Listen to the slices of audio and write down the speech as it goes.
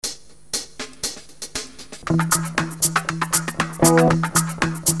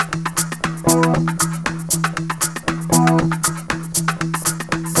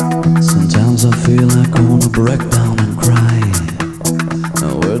Sometimes I feel like I wanna break down and cry.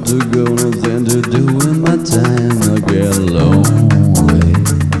 Where to go, nothing to do in my time. I get lonely,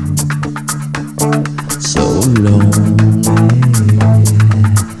 so lonely,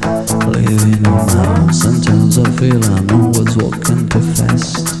 living on my own. Sometimes I feel I know what's walking too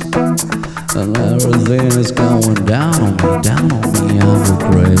fast, and everything is going down on me, down on me. I'm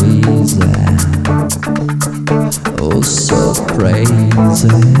crazy, oh so crazy,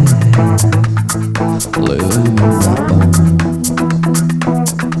 living on my own.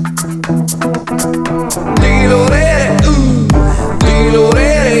 Diddle-daddy, ooh,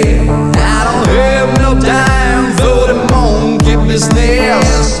 diddle-daddy, I don't have no time for the monkey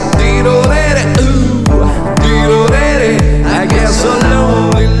business. Diddle-daddy, ooh, diddle-daddy, I get so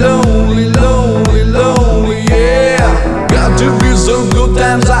lonely, lonely, lonely, lonely, yeah. Got to be some good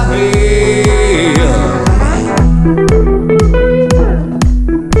times I had.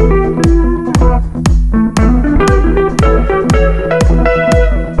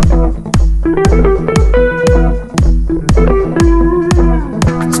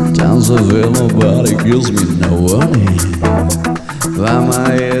 Sometimes I feel nobody gives me no warning, while my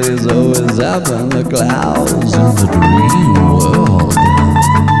head is always up in the clouds in the dream world.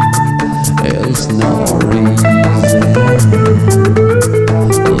 It's not easy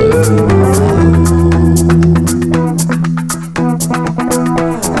living on my own.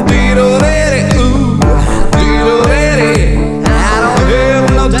 Diddle-daddy, ooh, diddle-daddy, I don't have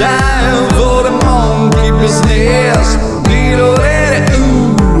no time for the monkey business. Diddle-daddy,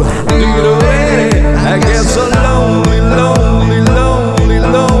 ooh, diddle-daddy, I get so lonely, lonely, lonely,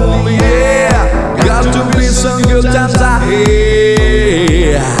 lonely, yeah. Got to be some good times I had.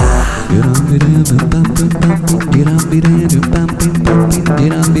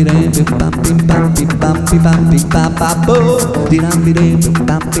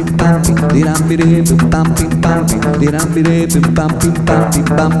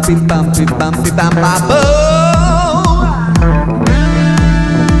 Bum,